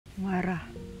Marah.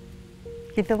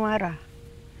 Kita marah.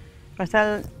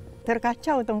 Pasal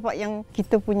terkacau tempat yang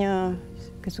kita punya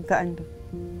kesukaan tu.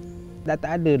 Dah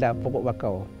tak ada dah pokok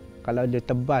bakau. Kalau dia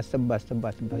tebas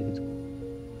gitu.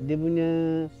 Dia punya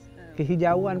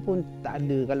kehijauan pun tak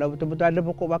ada. Kalau betul-betul ada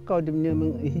pokok bakau, dia punya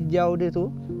hijau dia tu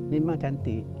memang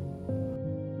cantik.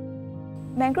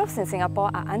 Mangroves in Singapore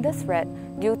are under threat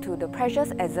due to the pressures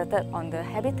exerted on the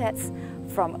habitats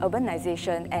from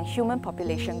urbanization and human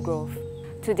population growth.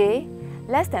 Today,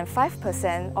 less than 5%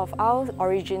 of our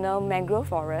original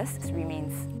mangrove forests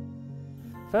remains.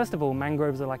 First of all,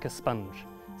 mangroves are like a sponge.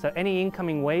 So any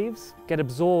incoming waves get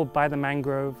absorbed by the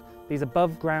mangrove. These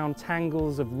above-ground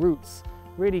tangles of roots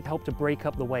really help to break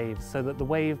up the waves so that the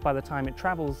wave, by the time it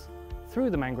travels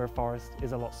through the mangrove forest,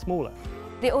 is a lot smaller.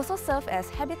 They also serve as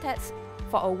habitats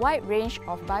for a wide range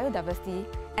of biodiversity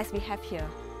as we have here.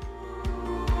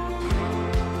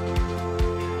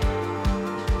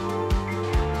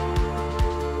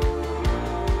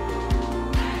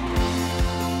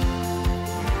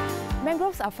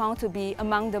 Mangroves are found to be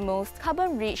among the most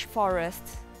carbon-rich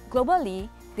forests. Globally,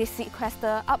 they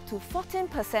sequester up to 14%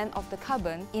 of the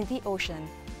carbon in the ocean.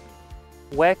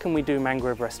 Where can we do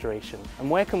mangrove restoration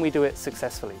and where can we do it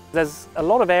successfully? There's a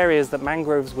lot of areas that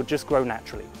mangroves would just grow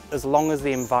naturally as long as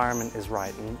the environment is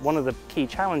right, and one of the key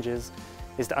challenges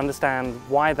is to understand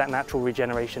why that natural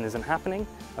regeneration isn't happening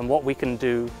and what we can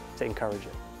do to encourage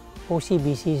it.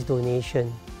 OCBC's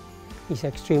donation is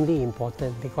extremely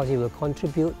important because it will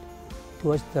contribute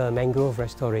towards the mangrove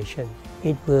restoration.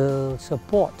 It will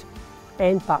support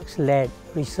NParks-led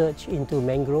research into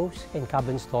mangroves and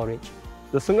carbon storage.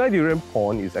 The Sungai Durian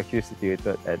Pond is actually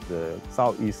situated at the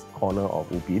southeast corner of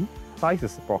Ubin. Size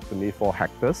is approximately 4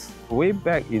 hectares. Way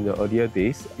back in the earlier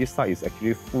days, this site is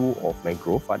actually full of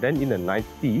mangrove, but then in the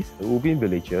 90s, the Ubin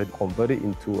villager converted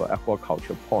into an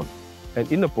aquaculture pond. And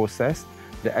in the process,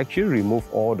 they actually removed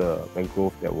all the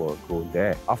mangrove that were grown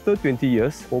there. After 20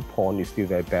 years, the whole pond is still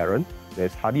very barren.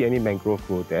 There's hardly any mangrove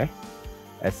grow there,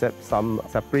 except some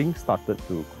sapling started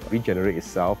to regenerate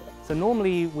itself. So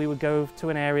normally we would go to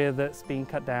an area that's been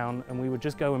cut down and we would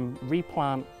just go and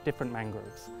replant different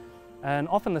mangroves. And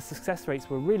often the success rates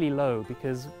were really low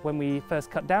because when we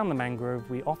first cut down the mangrove,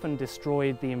 we often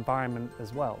destroyed the environment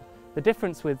as well. The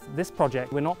difference with this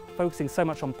project, we're not focusing so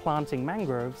much on planting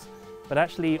mangroves, but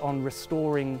actually on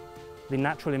restoring the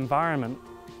natural environment.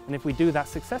 And if we do that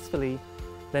successfully,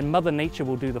 then Mother Nature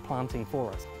will do the planting for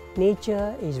us.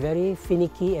 Nature is very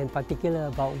finicky and particular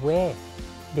about where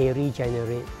they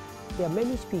regenerate. There are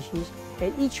many species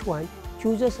and each one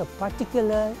chooses a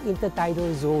particular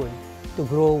intertidal zone to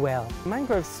grow well.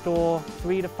 Mangroves store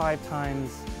 3 to 5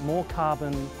 times more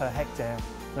carbon per hectare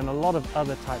than a lot of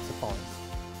other types of forests.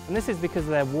 And this is because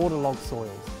they're waterlogged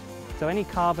soils. So any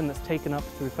carbon that's taken up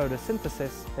through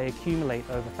photosynthesis, they accumulate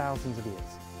over thousands of years.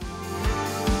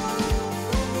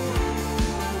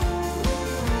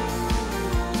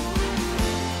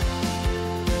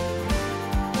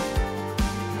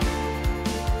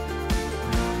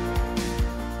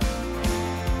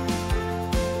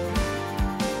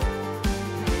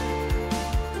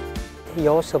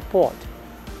 Your support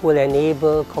will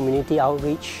enable community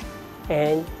outreach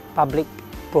and public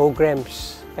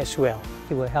programs as well.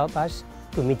 It will help us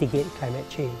to mitigate climate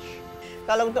change.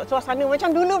 Kalau untuk suasana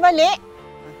macam dulu balik,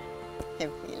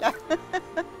 happy lah.